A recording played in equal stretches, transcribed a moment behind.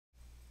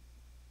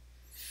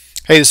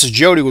Hey, this is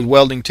Jody with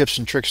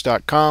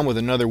weldingtipsandtricks.com with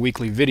another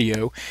weekly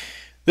video.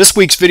 This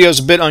week's video is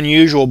a bit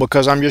unusual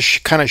because I'm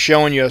just kind of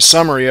showing you a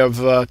summary of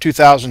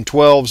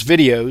 2012's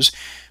videos,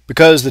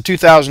 because the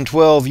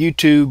 2012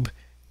 YouTube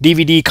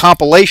DVD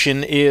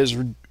compilation is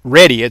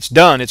ready. It's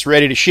done. It's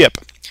ready to ship.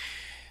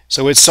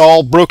 So it's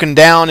all broken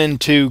down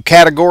into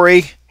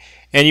category.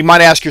 And you might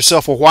ask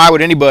yourself, well, why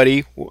would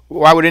anybody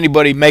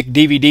make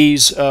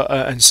DVDs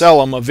and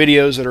sell them of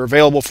videos that are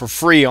available for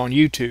free on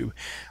YouTube?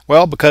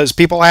 Well, because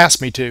people ask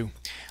me to.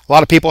 A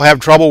lot of people have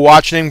trouble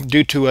watching them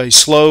due to a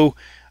slow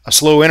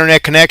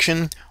internet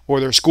connection, or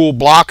their school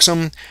blocks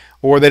them,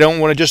 or they don't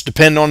want to just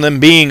depend on them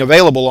being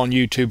available on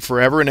YouTube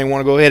forever, and they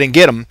want to go ahead and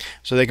get them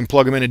so they can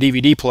plug them in a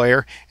DVD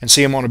player and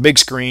see them on a big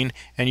screen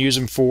and use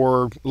them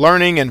for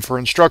learning and for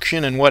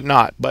instruction and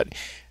whatnot. But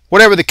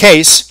whatever the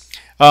case,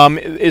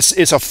 it's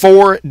a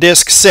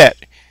 4-disc set.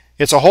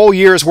 It's a whole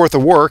year's worth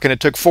of work, and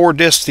it took 4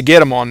 discs to get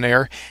them on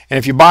there. And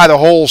if you buy the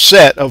whole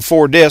set of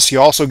 4 discs,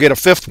 you also get a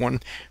 5th one,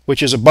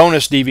 which is a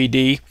bonus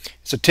DVD.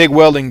 It's a TIG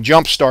welding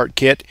jumpstart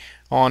kit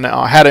on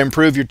how to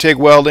improve your TIG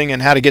welding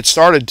and how to get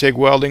started TIG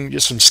welding.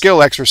 Just some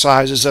skill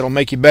exercises that'll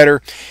make you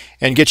better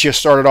and get you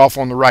started off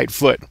on the right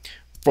foot,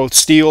 both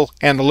steel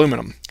and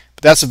aluminum.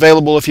 But that's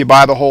available if you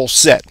buy the whole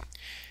set.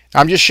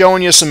 I'm just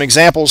showing you some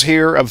examples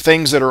here of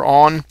things that are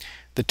on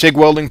the TIG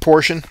welding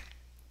portion.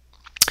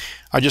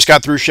 I just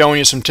got through showing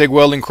you some TIG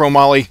welding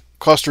chromoly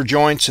cluster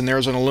joints, and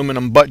there's an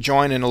aluminum butt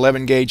joint and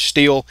 11 gauge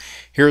steel.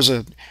 Here's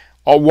a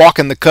walk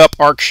in the cup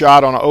arc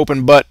shot on an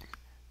open butt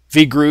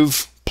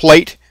V-groove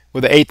plate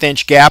with an 1/8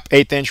 inch gap,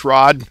 1/8 inch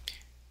rod.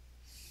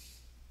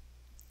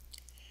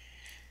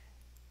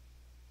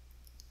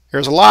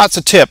 There's lots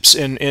of tips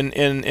in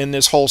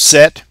this whole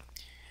set.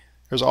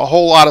 There's a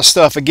whole lot of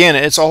stuff. Again,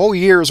 it's a whole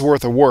year's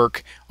worth of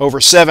work, over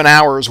 7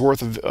 hours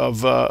worth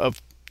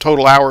of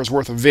total hours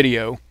worth of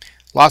video.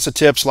 Lots of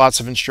tips, lots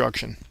of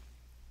instruction.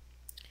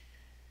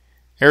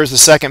 Here's the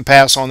second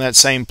pass on that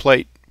same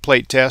plate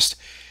test.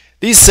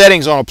 These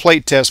settings on a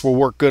plate test will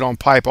work good on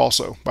pipe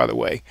also, by the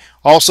way.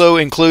 Also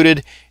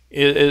included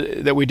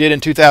that we did in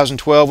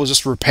 2012 was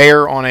this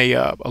repair on a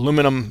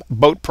aluminum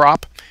boat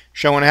prop,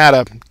 showing how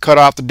to cut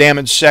off the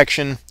damaged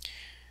section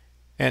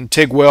and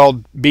TIG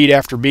weld bead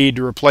after bead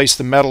to replace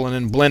the metal, and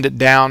then blend it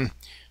down,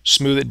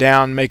 smooth it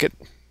down, make it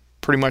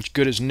pretty much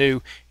good as new,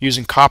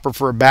 using copper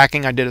for a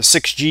backing. I did a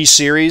 6G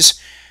series,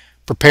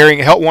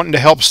 wanting to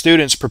help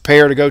students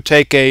prepare to go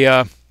take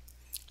a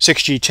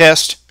 6G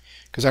test,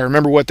 because I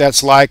remember what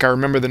that's like. I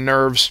remember the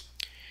nerves,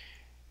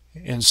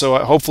 and so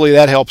hopefully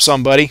that helps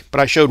somebody.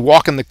 But I showed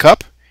walk in the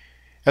cup,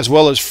 as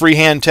well as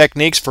freehand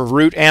techniques for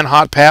root and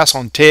hot pass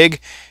on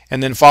TIG,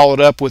 and then followed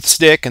up with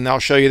stick, and I'll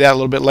show you that a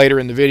little bit later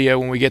in the video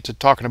when we get to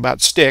talking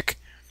about stick.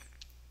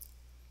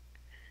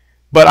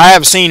 But I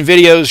have seen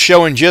videos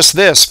showing just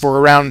this for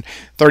around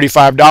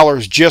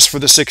 $35 just for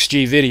the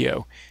 6G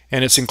video,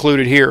 and it's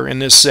included here in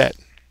this set.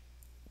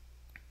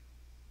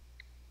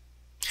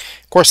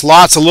 Of course,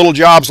 lots of little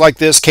jobs like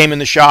this came in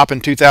the shop in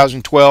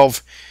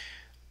 2012.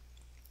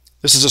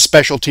 This is a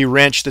specialty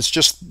wrench that's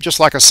just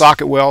like a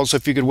socket weld. So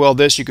if you could weld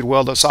this, you could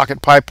weld a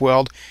socket pipe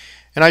weld.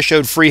 And I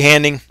showed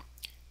freehanding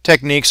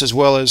techniques as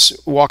well as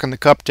walk in the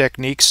cup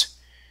techniques.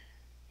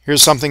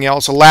 Here's something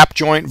else, a lap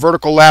joint,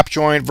 vertical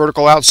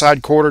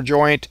outside quarter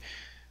joint,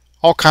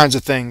 all kinds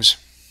of things.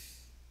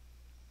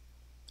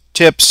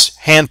 Tips,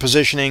 hand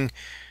positioning,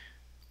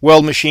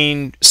 weld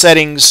machine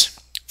settings,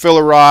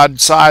 filler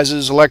rod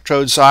sizes,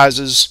 electrode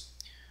sizes,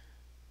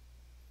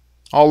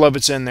 all of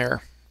it's in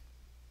there.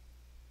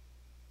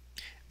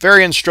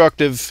 Very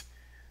instructive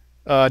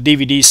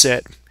DVD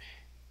set.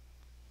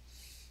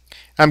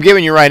 I'm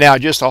giving you right now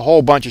just a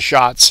whole bunch of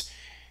shots.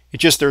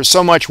 It's just there's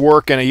so much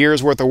work and a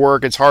year's worth of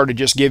work, it's hard to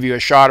just give you a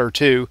shot or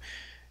two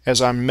as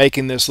I'm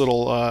making this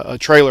little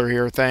trailer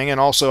here thing. And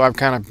also I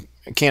can't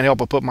help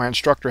but put my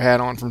instructor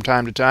hat on from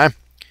time to time.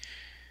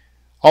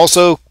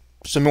 Also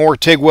some more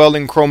TIG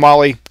welding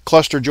chromoly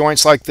cluster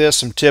joints like this,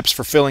 some tips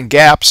for filling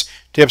gaps,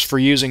 tips for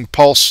using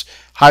pulse,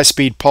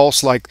 high-speed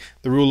pulse like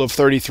the rule of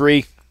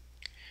 33,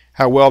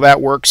 how well that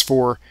works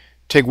for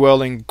TIG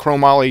welding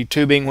chromoly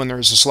tubing when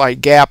there's a slight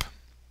gap.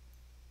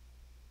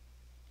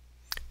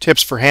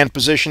 Tips for hand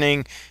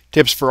positioning,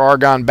 tips for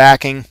argon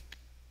backing,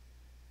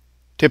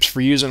 tips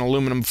for using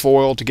aluminum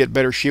foil to get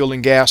better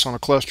shielding gas on a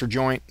cluster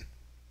joint.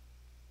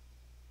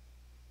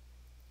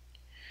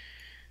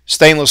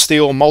 Stainless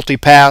steel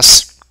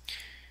multi-pass,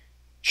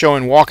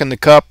 showing walk in the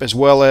cup as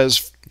well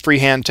as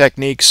freehand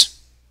techniques.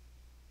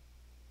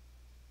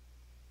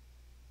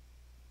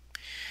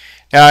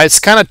 Now it's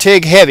kind of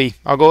TIG heavy,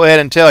 I'll go ahead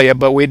and tell you,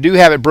 but we do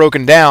have it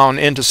broken down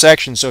into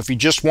sections. So if you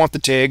just want the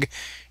TIG,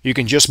 you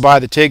can just buy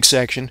the TIG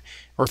section.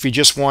 Or if you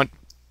just want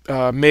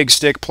MIG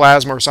stick,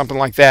 plasma, or something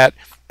like that,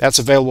 that's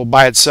available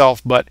by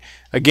itself. But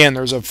again,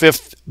 there's a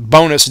 5th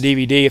bonus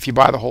DVD if you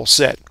buy the whole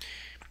set.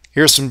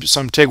 Here's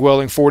some TIG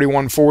welding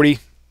 4140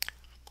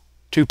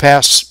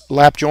 2-pass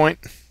lap joint.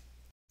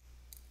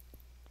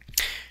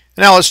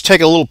 Now let's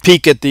take a little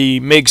peek at the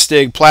MIG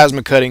stick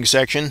plasma cutting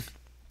section.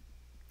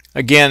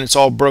 Again, it's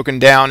all broken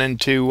down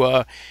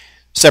into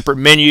separate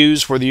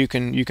menus where you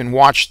can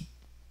watch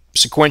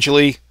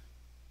sequentially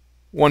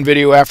one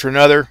video after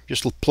another.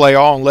 Just play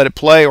all and let it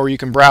play, or you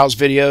can browse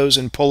videos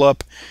and pull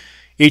up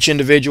each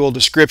individual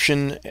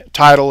description,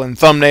 title, and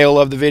thumbnail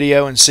of the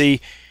video and see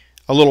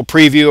a little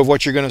preview of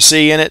what you're going to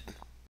see in it.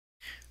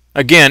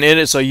 Again, it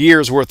is a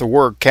year's worth of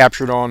work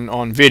captured on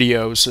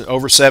videos,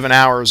 over 7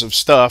 hours of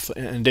stuff,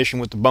 in addition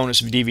with the bonus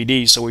of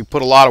DVDs. So we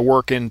put a lot of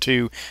work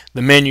into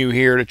the menu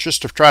here to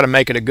try to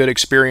make it a good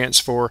experience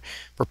for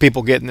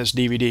people getting this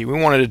DVD.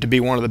 We wanted it to be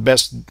one of the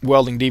best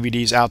welding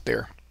DVDs out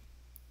there.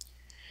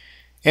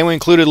 And we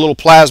included a little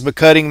plasma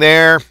cutting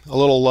there, a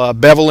little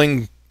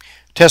beveling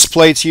test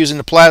plates using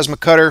the plasma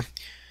cutter,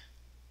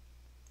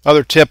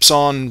 other tips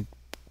on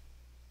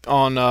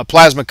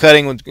plasma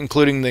cutting,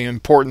 including the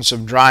importance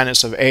of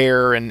dryness of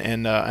air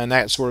and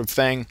that sort of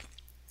thing.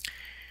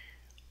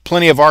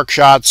 Plenty of arc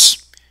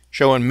shots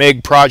showing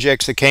MIG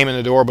projects that came in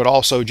the door, but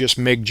also just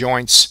MIG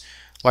joints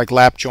like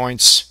lap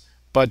joints,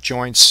 butt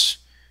joints,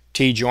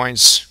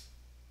 T-joints,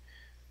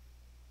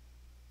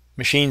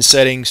 machine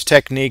settings,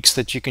 techniques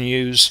that you can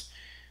use.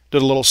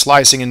 Did a little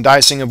slicing and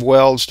dicing of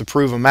welds to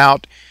prove them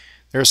out.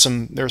 There's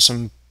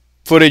some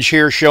footage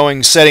here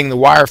showing setting the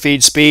wire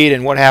feed speed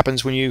and what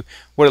happens when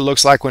what it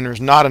looks like when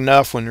there's not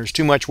enough, when there's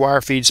too much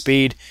wire feed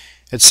speed,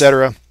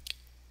 etc.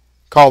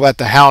 Call that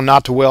the how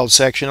not to weld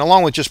section,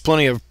 along with just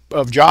plenty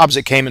of jobs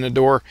that came in the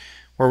door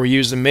where we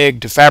use the MIG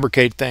to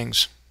fabricate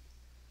things.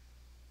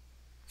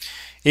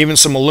 Even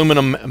some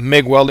aluminum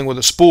MIG welding with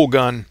a spool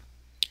gun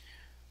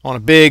on a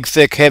big,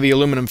 thick, heavy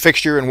aluminum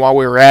fixture, and while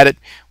we were at it,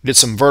 we did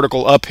some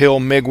vertical uphill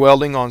MIG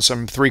welding on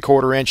some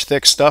 3/4 inch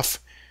thick stuff.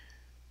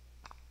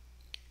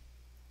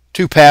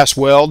 2-pass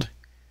weld,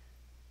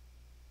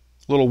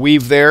 little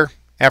weave there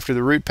after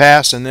the root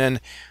pass, and then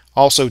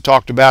also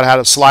talked about how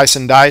to slice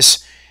and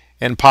dice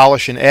and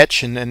polish and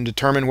etch and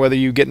determine whether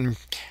you're getting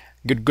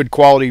good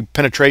quality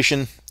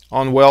penetration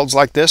on welds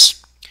like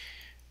this.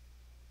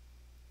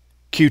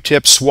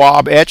 Q-tip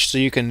swab etch, so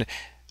you can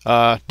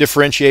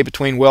differentiate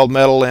between weld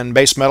metal and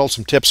base metal.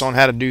 Some tips on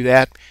how to do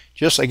that.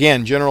 Just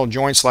again, general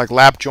joints like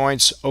lap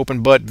joints,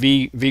 open butt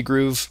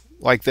V-groove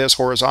like this,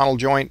 horizontal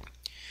joint.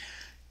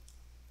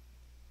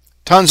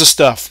 Tons of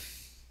stuff.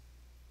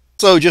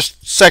 So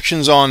just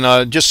sections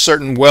on just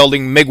certain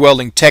welding, MIG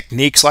welding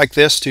techniques like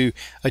this to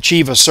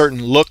achieve a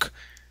certain look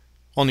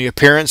on the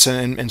appearance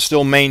and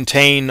still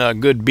maintain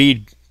good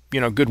bead,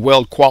 good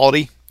weld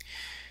quality.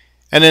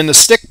 And then the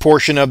stick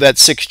portion of that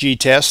 6G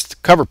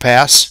test, cover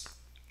pass.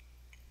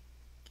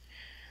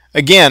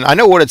 Again, I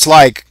know what it's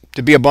like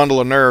to be a bundle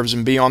of nerves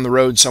and be on the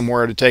road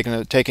somewhere to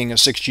taking a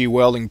 6G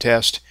welding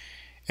test,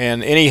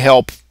 and any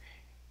help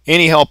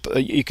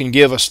you can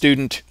give a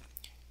student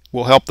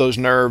will help those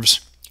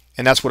nerves,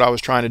 and that's what I was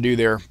trying to do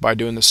there by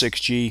doing the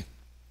 6G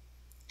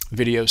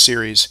video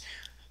series.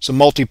 Some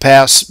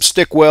multi-pass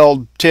stick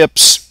weld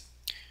tips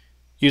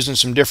using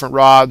some different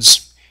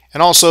rods,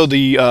 and also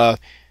a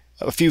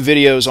few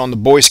videos on the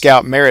Boy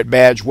Scout Merit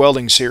Badge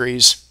welding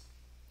series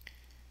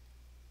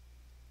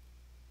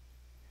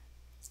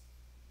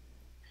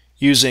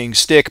using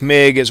stick,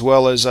 MIG, as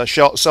well as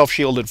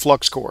self-shielded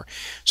flux core.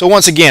 So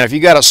once again, if you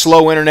got a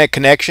slow internet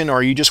connection,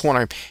 or you just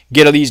want to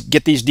get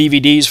these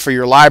DVDs for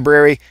your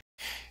library,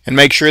 and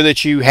make sure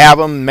that you have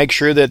them, make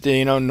sure that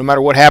no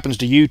matter what happens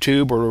to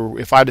YouTube, or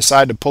if I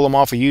decide to pull them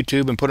off of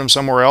YouTube and put them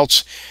somewhere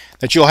else,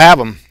 that you'll have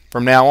them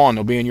from now on.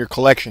 They'll be in your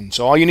collection.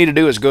 So all you need to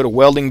do is go to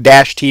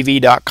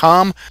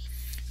welding-tv.com, and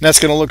that's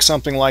going to look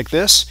something like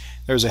this.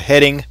 There's a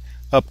heading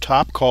up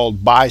top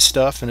called Buy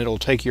Stuff, and it'll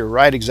take you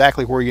right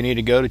exactly where you need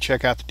to go to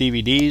check out the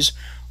DVDs.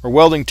 Or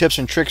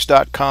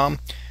weldingtipsandtricks.com.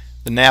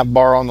 The nav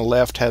bar on the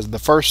left has the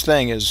first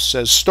thing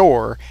says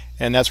Store,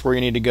 and that's where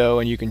you need to go,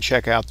 and you can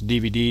check out the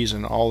DVDs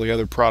and all the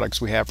other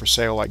products we have for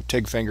sale, like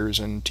TIG fingers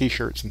and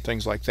t-shirts and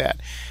things like that.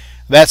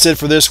 That's it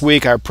for this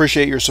week. I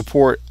appreciate your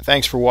support.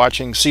 Thanks for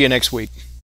watching. See you next week.